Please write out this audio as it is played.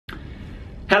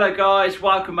Hello guys,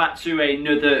 welcome back to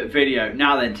another video.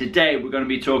 Now then, today we're going to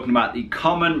be talking about the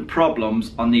common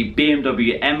problems on the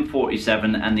BMW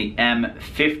M47 and the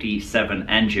M57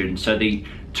 engine. So the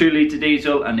 2-litre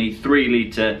diesel and the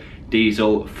 3-litre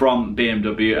diesel from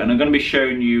BMW, and I'm going to be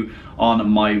showing you on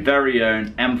my very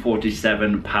own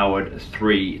M47 powered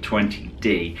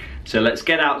 320D. So let's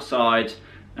get outside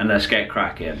and let's get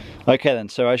cracking. Okay then,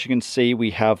 so as you can see,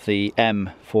 we have the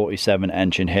M47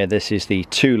 engine here. This is the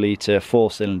 2-litre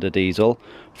 4-cylinder diesel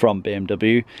from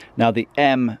BMW. Now the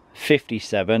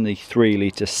M57, the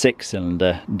 3-litre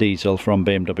 6-cylinder diesel from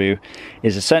BMW,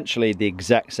 is essentially the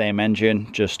exact same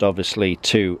engine, just obviously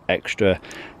 2 extra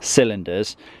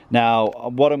cylinders. Now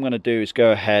what I'm going to do is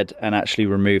go ahead and actually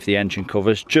remove the engine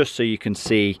covers, just so you can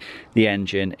see the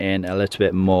engine in a little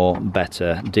bit more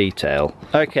better detail.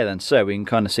 Okay then, so we can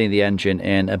kind of see the engine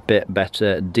in a bit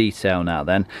better detail now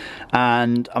then,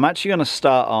 and I'm actually going to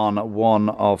start on one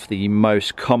of the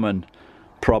most common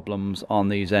problems on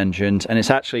these engines, and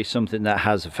it's actually something that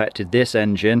has affected this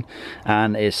engine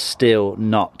and is still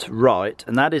not right,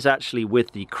 and that is actually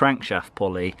with the crankshaft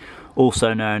pulley,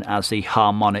 also known as the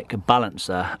harmonic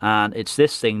balancer, and it's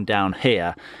this thing down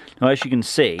here. Now as you can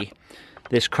see,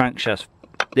 this crankshaft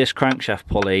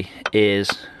pulley is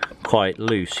quite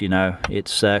loose, you know,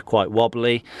 it's quite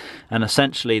wobbly, and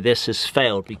essentially this has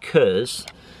failed because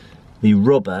the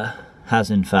rubber has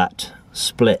in fact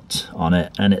split on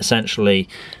it, and essentially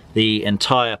the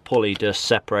entire pulley just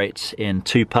separates in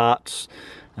 2 parts,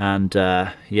 and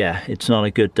yeah, it's not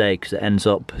a good day because it ends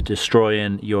up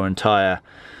destroying your entire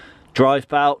drive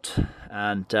belt.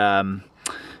 And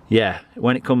yeah,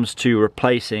 when it comes to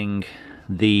replacing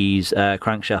these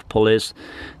crankshaft pulleys,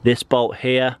 this bolt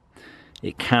here,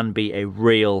 it can be a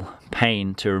real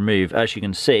pain to remove. As you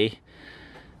can see,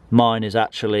 mine is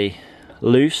actually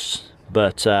loose,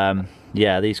 but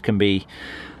yeah, these can be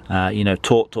you know,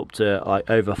 torqued up to like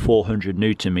over 400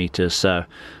 Newton meters. So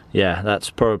yeah, that's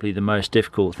probably the most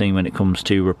difficult thing when it comes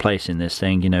to replacing this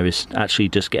thing, you know, is actually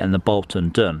just getting the bolt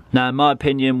undone. Now in my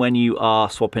opinion, when you are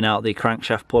swapping out the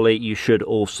crankshaft pulley, you should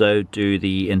also do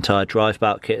the entire drive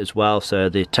belt kit as well, so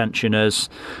the tensioners,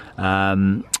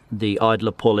 the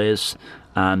idler pulleys,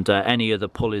 and any other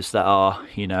pulleys that are,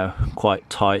 you know, quite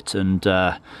tight and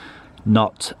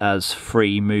not as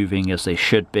free moving as they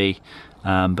should be.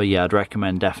 But yeah, I'd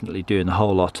recommend definitely doing the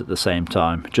whole lot at the same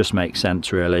time. It just makes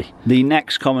sense really. The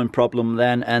next common problem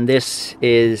then, and this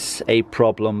is a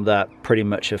problem that pretty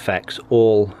much affects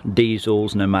all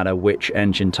diesels no matter which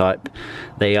engine type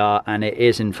they are, and it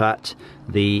is in fact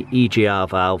the EGR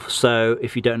valve. So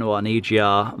if you don't know what an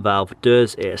EGR valve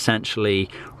does, it essentially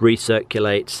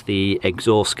recirculates the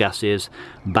exhaust gases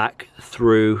back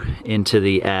through into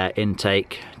the air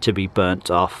intake to be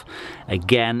burnt off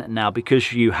again. Now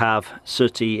because you have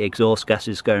sooty exhaust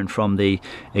gases going from the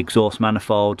exhaust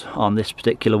manifold on this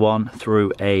particular one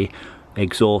through a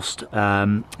exhaust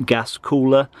gas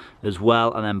cooler as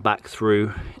well, and then back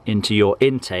through into your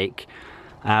intake,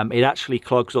 it actually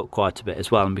clogs up quite a bit as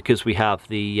well. And because we have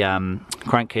the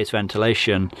crankcase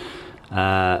ventilation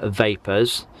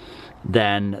vapors,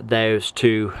 then those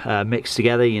two mixed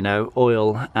together, you know,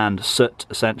 oil and soot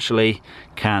essentially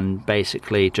can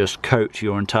basically just coat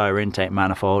your entire intake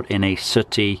manifold in a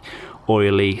sooty,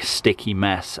 oily, sticky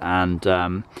mess,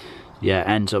 and yeah,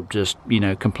 ends up just, you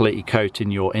know, completely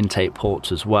coating your intake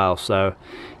ports as well. So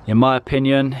in my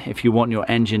opinion, if you want your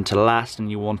engine to last and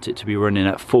you want it to be running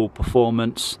at full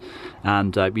performance,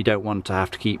 and you don't want to have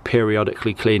to keep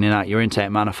periodically cleaning out your intake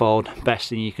manifold, best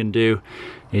thing you can do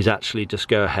is actually just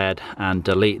go ahead and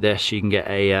delete this. You can get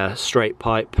a straight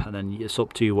pipe, and then it's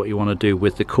up to you what you want to do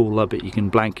with the cooler, but you can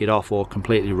blank it off or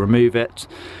completely remove it.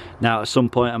 Now at some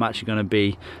point I'm actually going to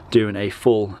be doing a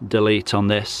full delete on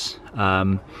this,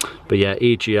 but yeah,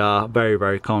 EGR,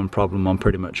 very common problem on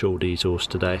pretty much all diesels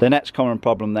today. The next common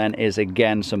problem then is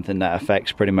again something that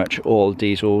affects pretty much all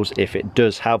diesels if it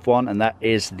does have one, and that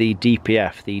is the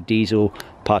DPF, the diesel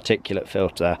particulate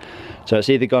filter. So it's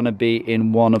either going to be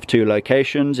in one of 2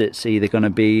 locations. It's either going to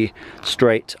be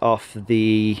straight off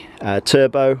the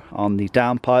turbo on the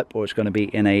downpipe, or it's going to be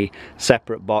in a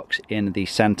separate box in the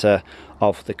center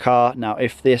of the car. Now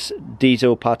if this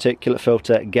diesel particulate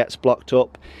filter gets blocked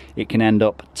up, it can end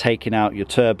up taking out your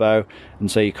turbo,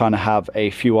 and so you kind of have a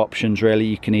few options really.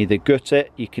 You can either gut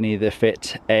it, you can either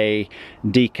fit a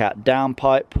decat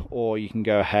downpipe, or you can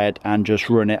go ahead and just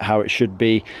run it how it should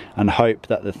be and hope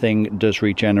that the thing does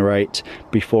regenerate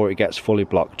before it gets fully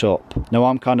blocked up. Now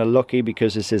I'm kind of lucky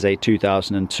because this is a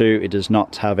 2002, it does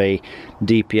not have a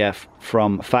DPF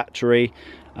from factory,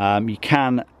 You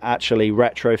can actually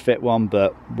retrofit one,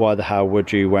 but why the hell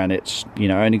would you when it's, you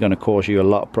know, only going to cause you a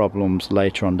lot of problems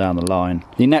later on down the line.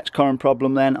 The next current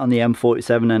problem then on the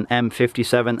M47 and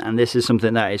M57, and this is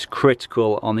something that is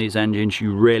critical on these engines,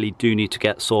 you really do need to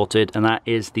get sorted, and that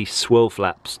is the swivel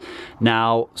flaps.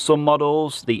 Now, some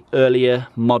models, the earlier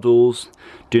models,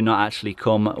 do not actually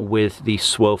come with the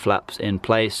swivel flaps in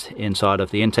place inside of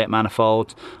the intake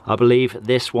manifold. I believe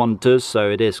this one does,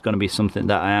 so it is going to be something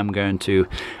that I am going to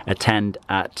attend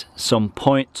at some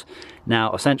point.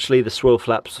 Now, essentially the swivel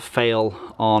flaps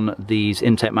fail on these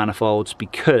intake manifolds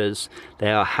because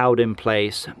they are held in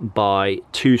place by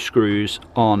 2 screws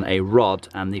on a rod,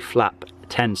 and the flap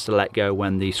tends to let go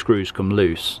when the screws come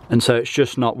loose, and so it's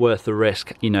just not worth the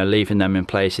risk, you know, leaving them in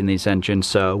place in these engines.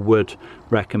 So I would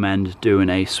recommend doing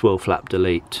a swivel flap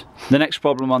delete. The next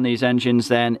problem on these engines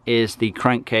then is the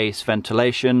crankcase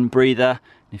ventilation breather.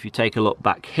 If you take a look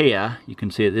back here, you can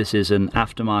see that this is an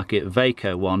aftermarket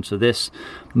Vaco one, so this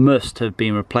must have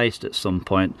been replaced at some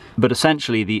point. But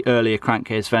essentially the earlier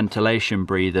crankcase ventilation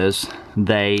breathers,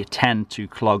 they tend to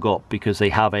clog up because they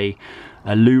have a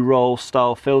loo roll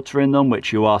style filter in them,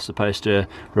 which you are supposed to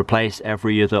replace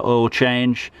every other oil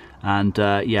change. And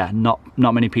yeah, not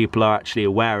many people are actually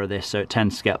aware of this, so it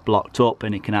tends to get blocked up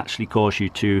and it can actually cause you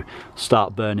to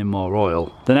start burning more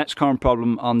oil. The next common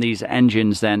problem on these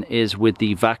engines then is with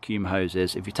the vacuum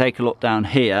hoses. If you take a look down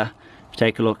here, if you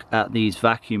take a look at these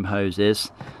vacuum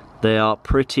hoses, they are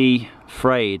pretty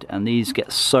frayed, and these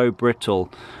get so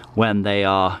brittle when they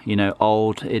are, you know,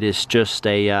 old. It is just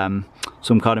a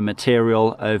some kind of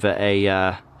material over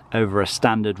a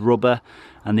standard rubber,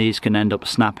 and these can end up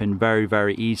snapping very,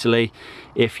 very easily.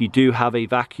 If you do have a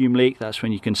vacuum leak, that's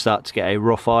when you can start to get a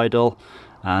rough idle,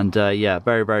 and yeah,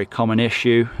 very, very common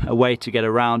issue. A way to get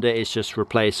around it is just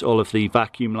replace all of the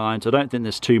vacuum lines. I don't think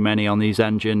there's too many on these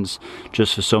engines,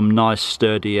 just for some nice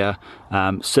sturdier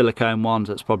silicone ones.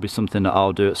 That's probably something that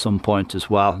I'll do at some point as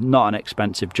well. Not an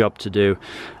expensive job to do,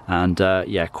 and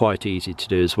yeah, quite easy to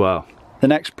do as well. The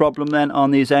next problem then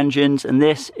on these engines, and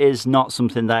this is not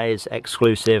something that is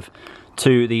exclusive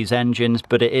to these engines,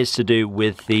 but it is to do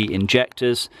with the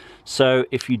injectors. So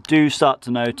if you do start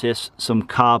to notice some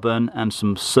carbon and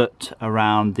some soot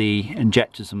around the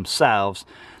injectors themselves,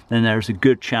 then there's a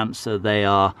good chance that they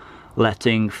are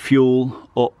letting fuel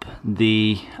up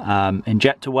the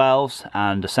injector wells,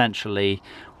 and essentially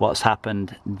what's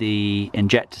happened, the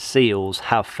injector seals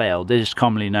have failed. This is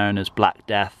commonly known as black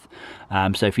death.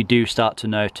 So if you do start to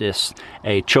notice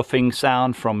a chuffing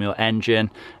sound from your engine,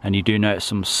 and you do notice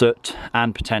some soot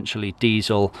and potentially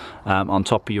diesel on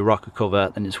top of your rocker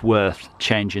cover, then it's worth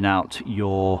changing out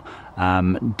your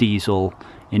diesel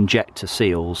injector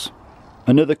seals.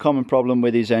 Another common problem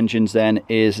with these engines then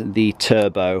is the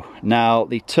turbo. Now,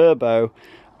 the turbo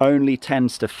only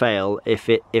tends to fail if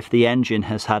the engine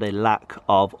has had a lack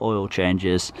of oil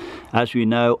changes. As we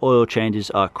know, oil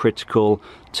changes are critical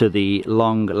to the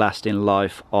long lasting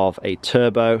life of a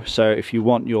turbo. So if you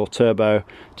want your turbo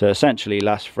to essentially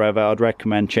last forever, I'd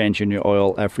recommend changing your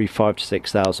oil every 5,000 to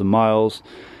 6,000 miles.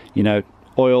 You know,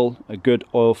 oil, a good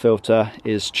oil filter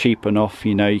is cheap enough.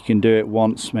 You know, you can do it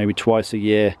once, maybe twice a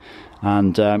year,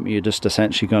 and you're just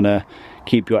essentially going to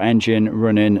keep your engine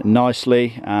running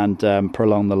nicely and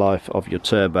prolong the life of your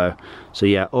turbo. So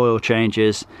yeah, oil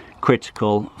changes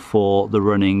critical for the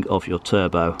running of your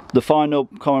turbo. The final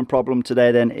common problem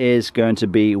today then is going to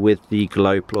be with the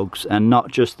glow plugs, and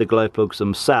not just the glow plugs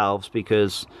themselves,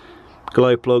 because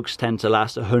glow plugs tend to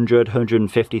last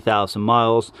 150,000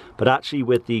 miles, but actually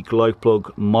with the glow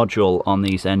plug module on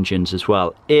these engines as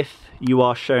well. If you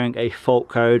are showing a fault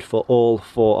code for all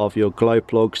 4 of your glow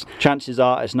plugs, chances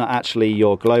are it's not actually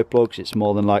your glow plugs, it's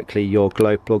more than likely your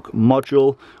glow plug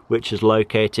module, which is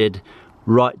located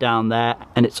right down there,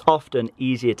 and it's often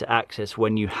easier to access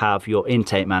when you have your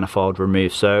intake manifold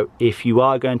removed. So if you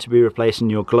are going to be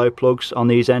replacing your glow plugs on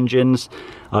these engines,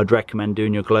 I'd recommend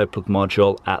doing your glow plug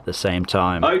module at the same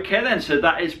time. Okay then, so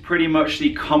that is pretty much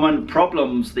the common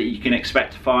problems that you can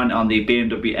expect to find on the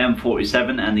BMW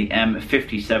M47 and the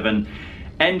M57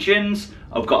 engines.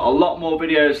 I've got a lot more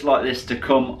videos like this to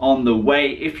come on the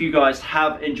way. If you guys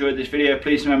have enjoyed this video,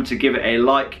 please remember to give it a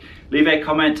like, leave a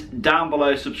comment down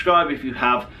below, subscribe if you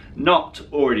have not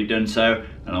already done so,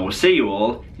 and I will see you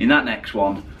all in that next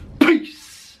one. Peace!